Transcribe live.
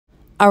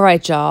All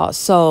right, y'all.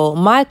 So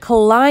my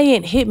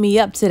client hit me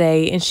up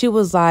today and she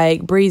was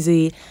like,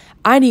 Breezy,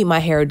 I need my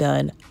hair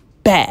done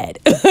bad.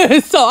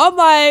 So I'm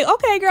like,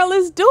 okay, girl,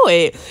 let's do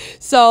it.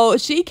 So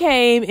she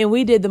came and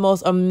we did the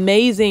most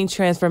amazing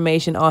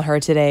transformation on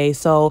her today.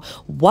 So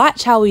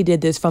watch how we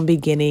did this from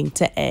beginning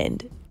to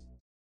end.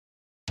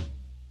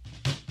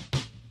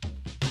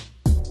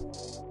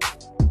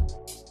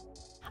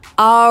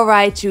 All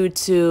right,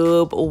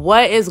 YouTube,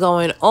 what is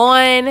going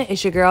on?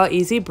 It's your girl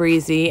Easy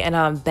Breezy, and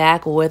I'm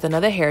back with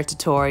another hair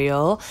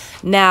tutorial.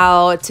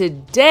 Now,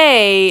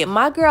 today,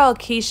 my girl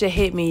Keisha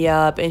hit me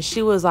up and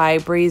she was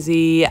like,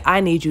 Breezy,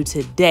 I need you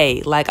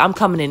today. Like, I'm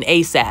coming in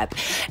ASAP.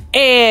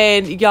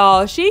 And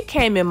y'all, she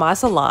came in my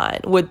salon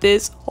with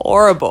this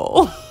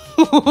horrible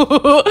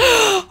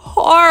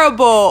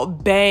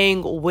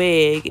bang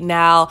wig.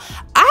 Now,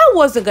 I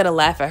wasn't gonna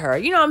laugh at her,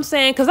 you know what I'm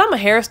saying? Because I'm a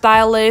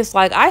hairstylist.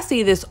 Like, I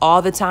see this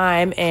all the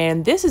time,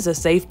 and this is a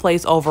safe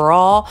place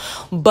overall.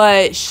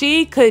 But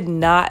she could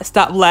not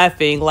stop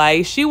laughing.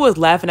 Like, she was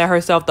laughing at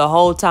herself the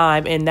whole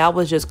time, and that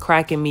was just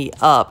cracking me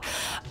up.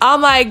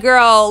 I'm like,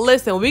 girl,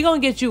 listen, we're gonna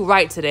get you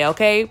right today,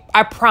 okay?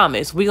 I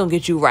promise, we're gonna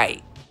get you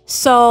right.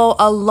 So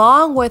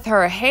along with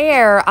her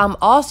hair, I'm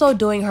also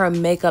doing her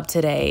makeup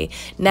today.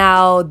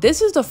 Now,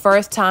 this is the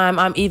first time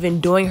I'm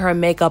even doing her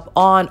makeup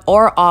on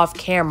or off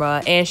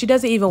camera, and she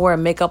doesn't even wear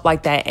makeup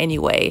like that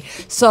anyway.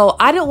 So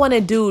I didn't want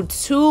to do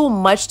too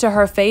much to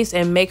her face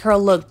and make her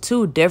look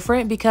too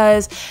different,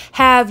 because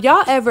have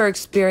y'all ever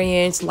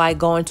experienced like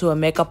going to a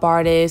makeup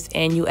artist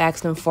and you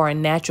ask them for a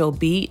natural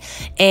beat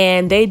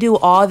and they do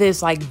all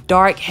this like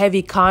dark,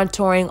 heavy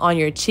contouring on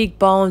your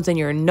cheekbones and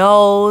your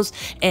nose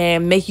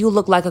and make you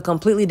look like a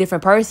completely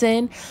different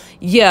person?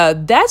 Yeah,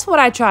 that's what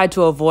I tried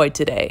to avoid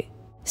today.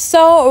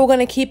 So we're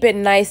gonna keep it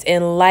nice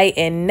and light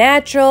and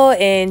natural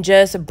and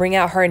just bring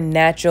out her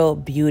natural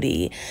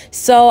beauty.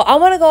 So I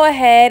want to go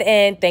ahead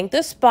and thank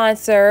the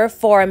sponsor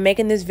for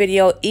making this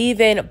video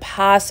even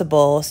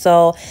possible.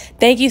 So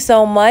thank you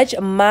so much,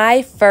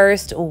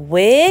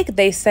 Myfirstwig.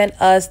 They sent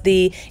us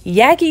the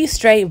𝐏𝐫𝐞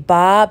straight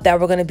bob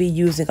that we're gonna be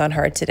using on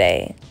her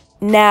today.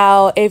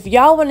 Now, if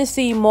y'all want to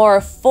see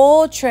more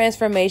full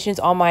transformations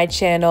on my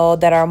channel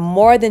that are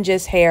more than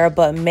just hair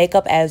but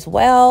makeup as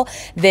well,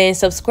 then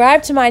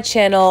subscribe to my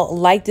channel,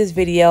 like this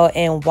video,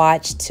 and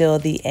watch till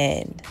the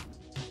end.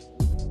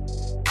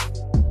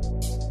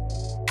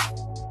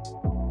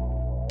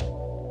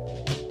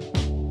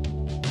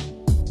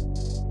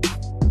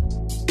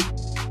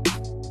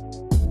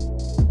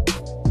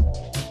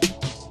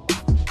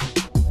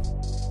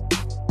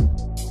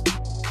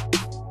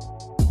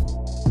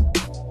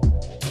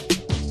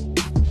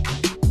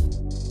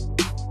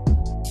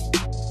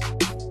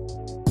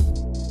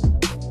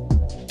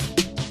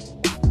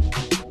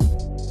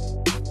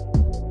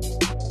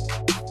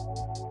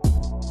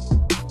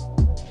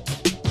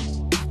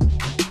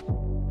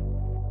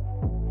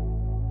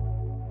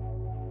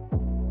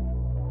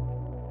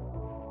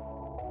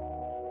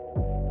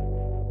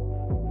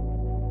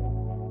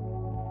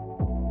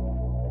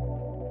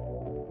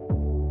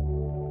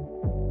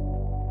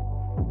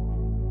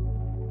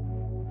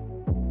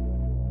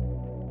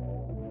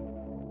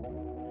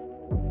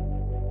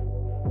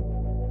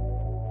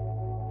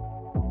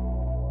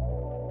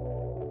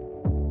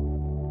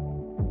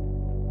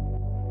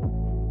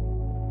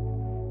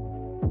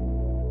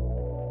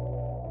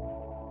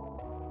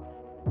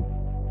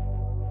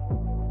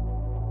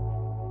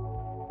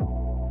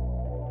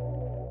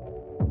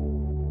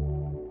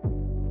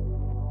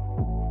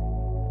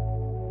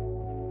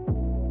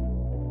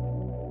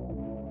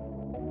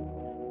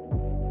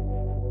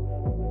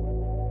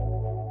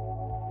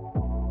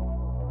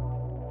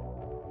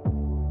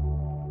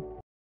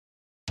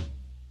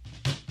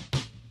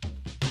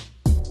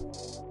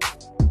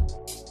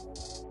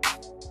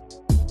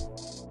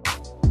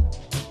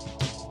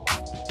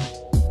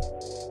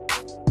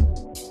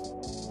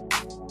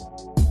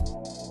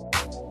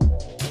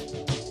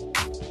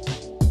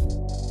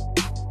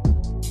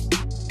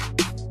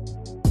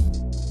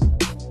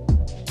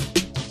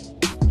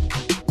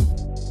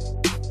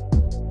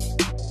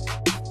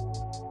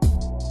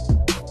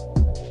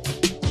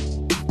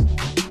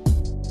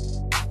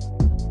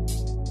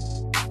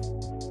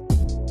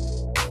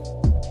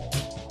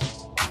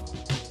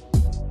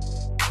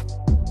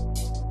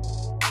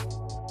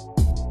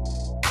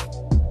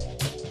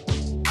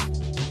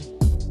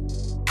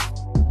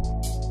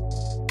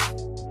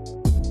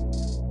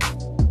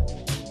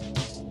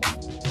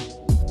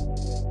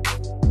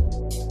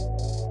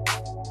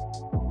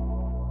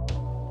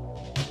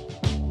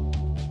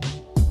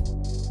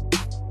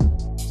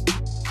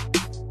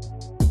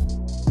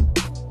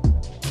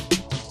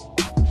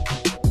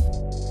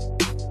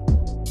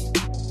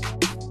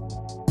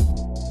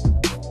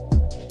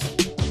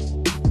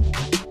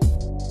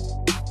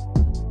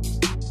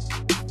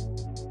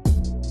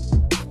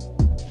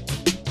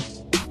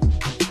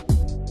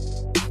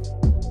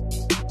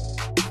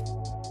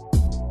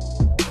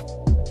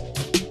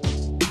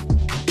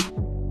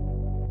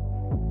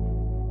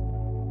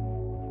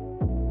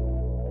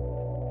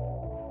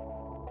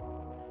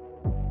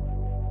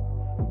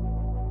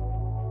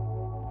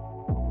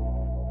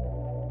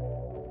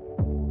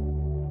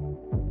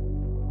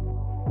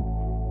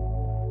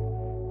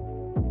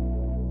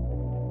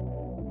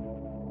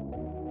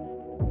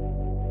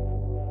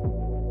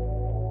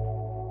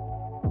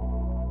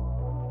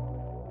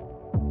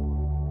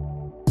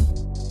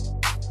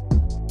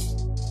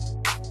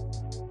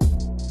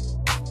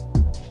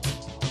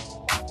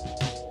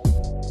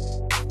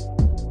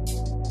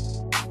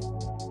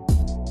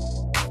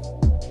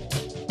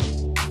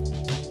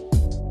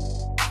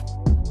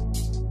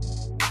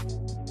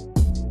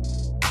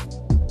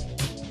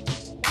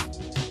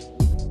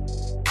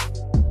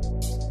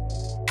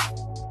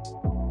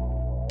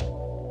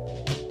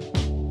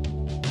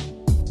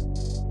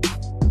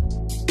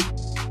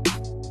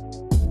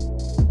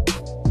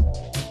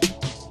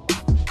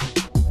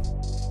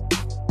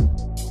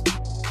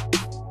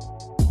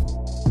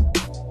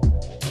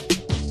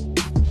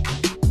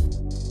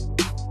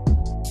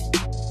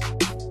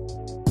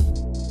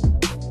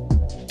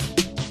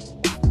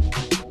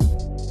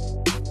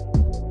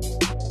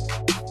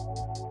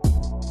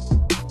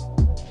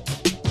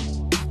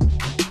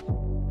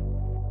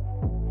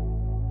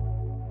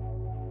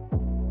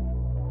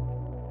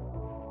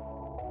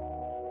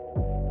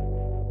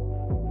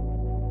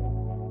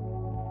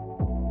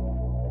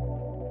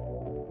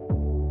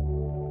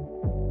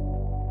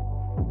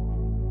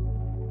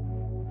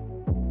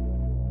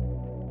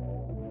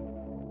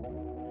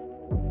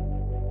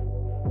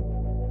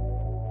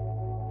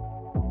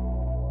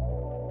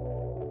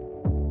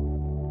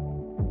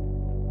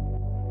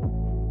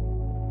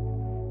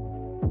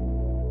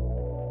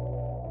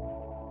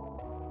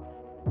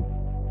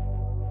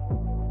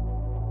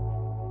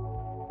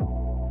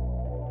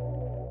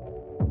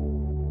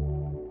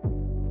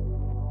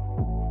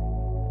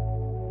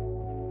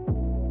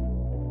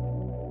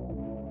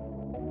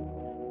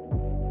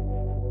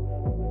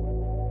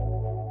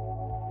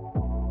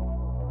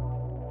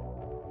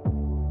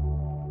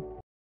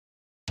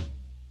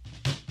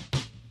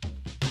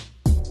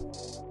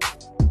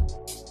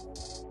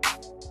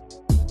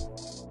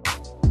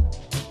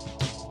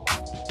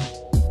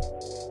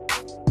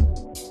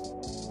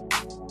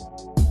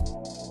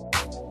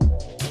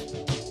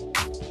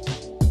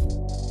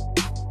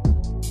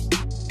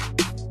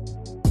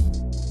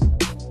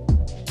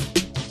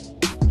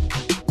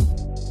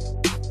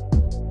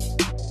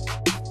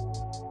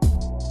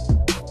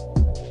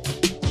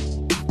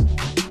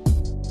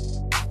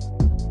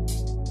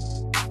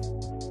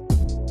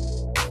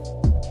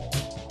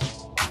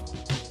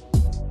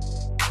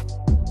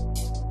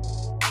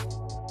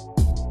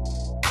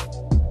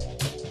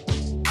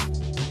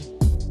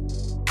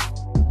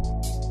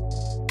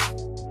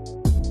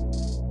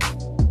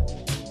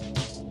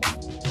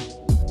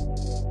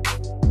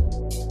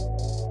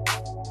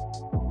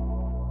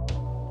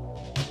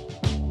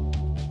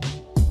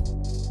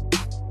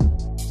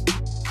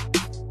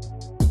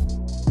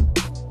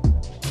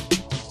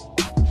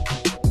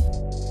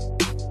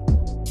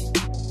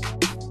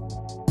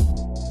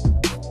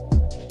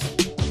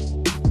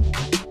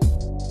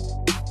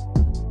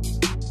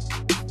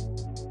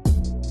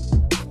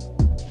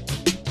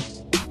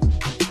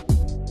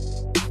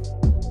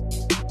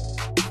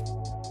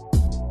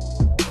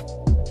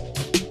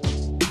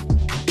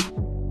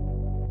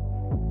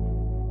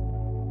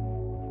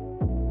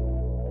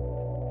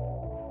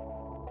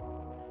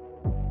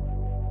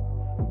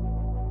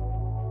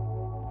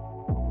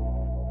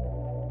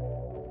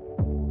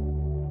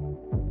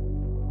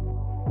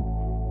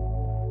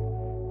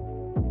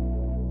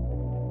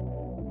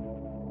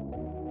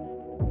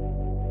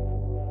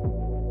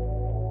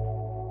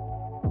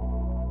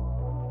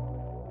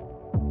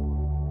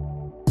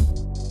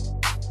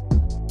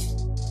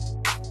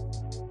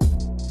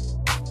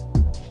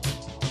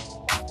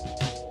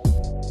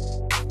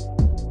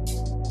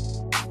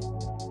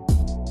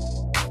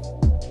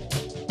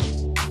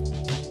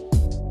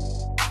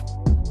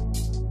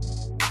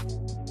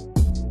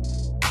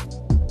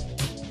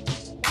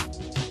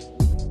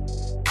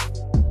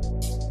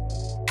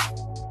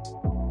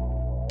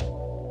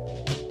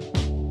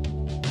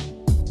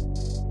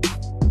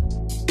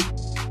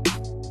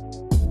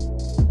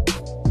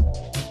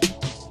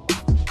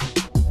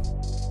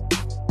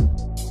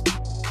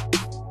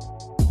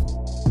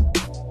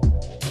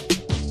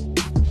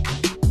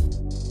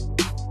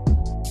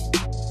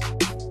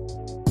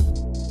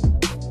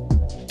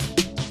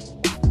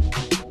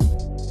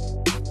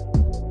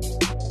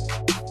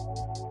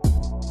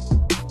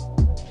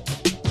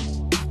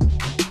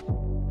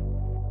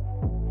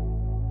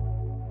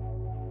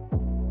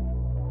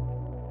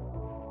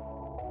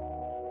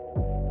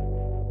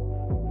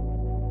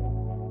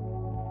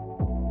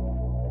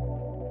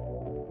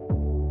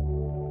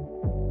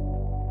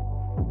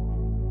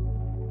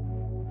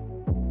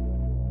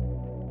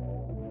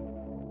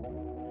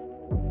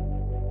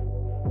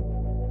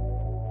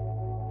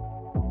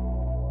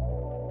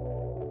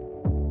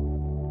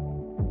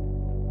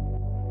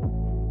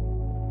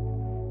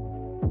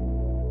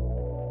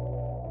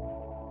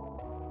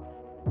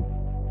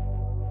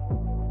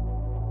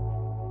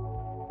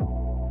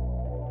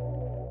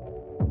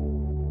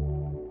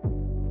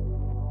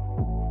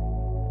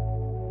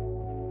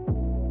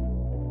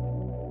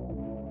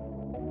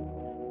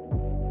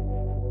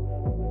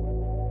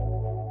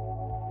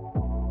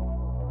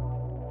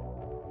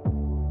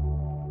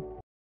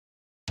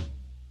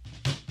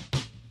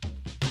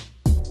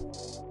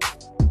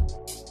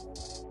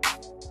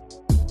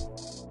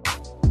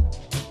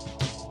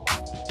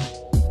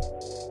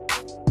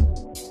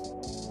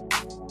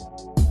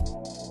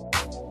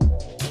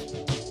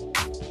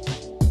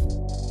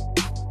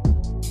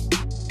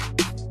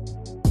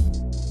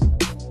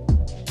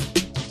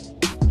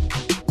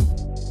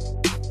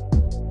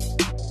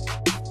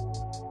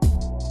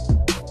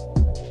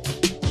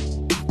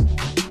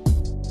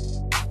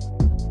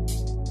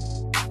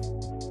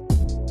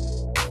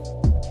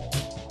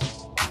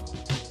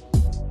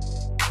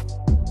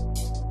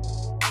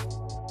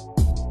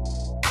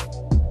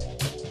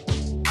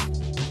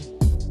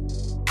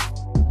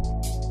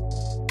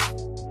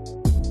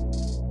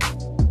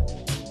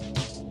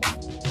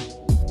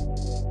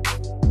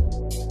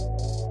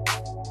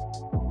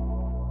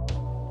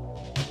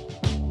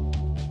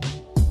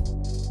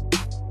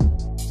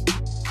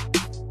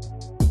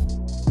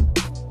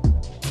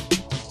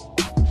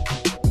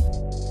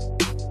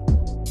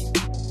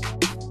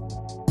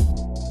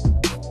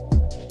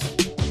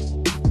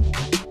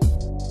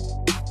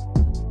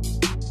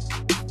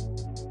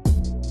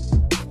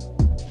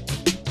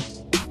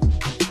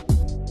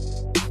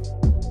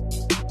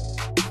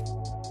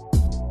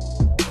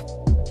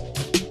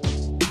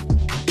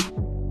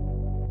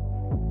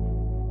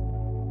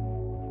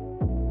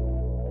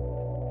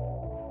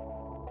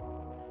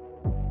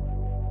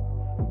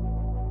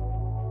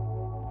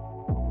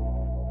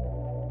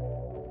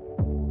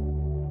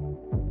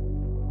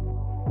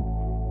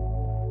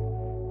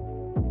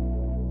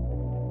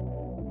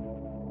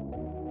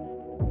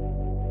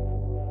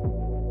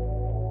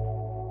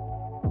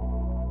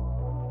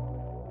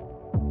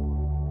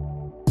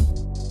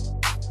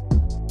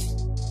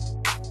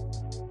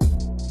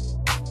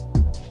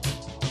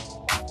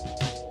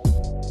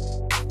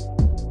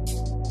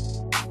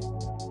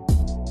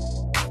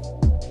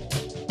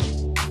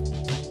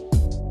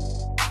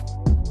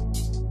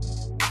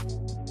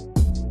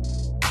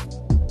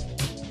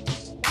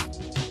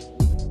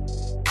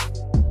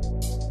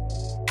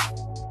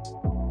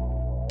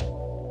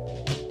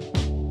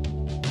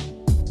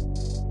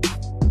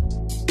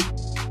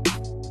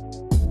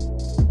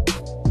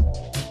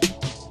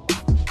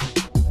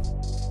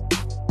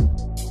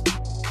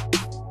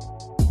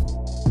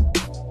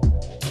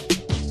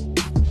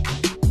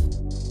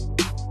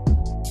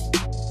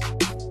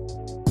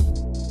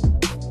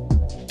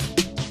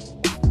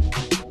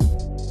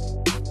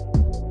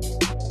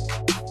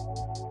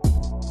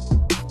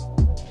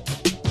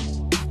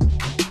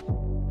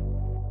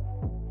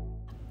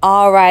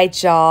 All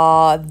right,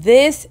 y'all,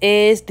 this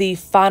is the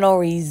final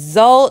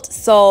result.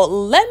 So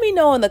let me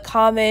know in the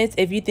comments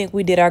if you think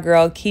we did our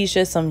girl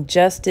Keisha some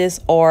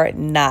justice or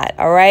not.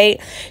 All right.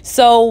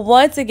 So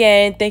once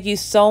again, thank you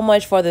so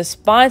much for the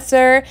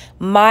sponsor,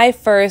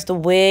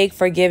 Myfirstwig,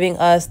 for giving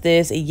us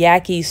this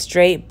Yaki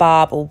straight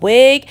bob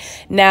wig.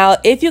 Now,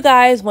 if you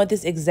guys want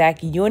this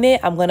exact unit,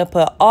 I'm going to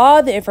put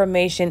all the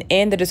information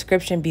in the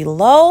description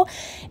below.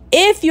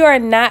 If you are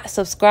not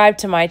subscribed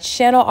to my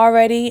channel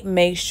already,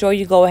 make sure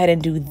you go ahead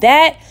and do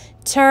that.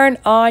 Turn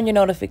on your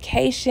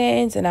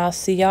notifications, and I'll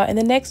see y'all in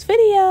the next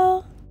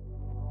video.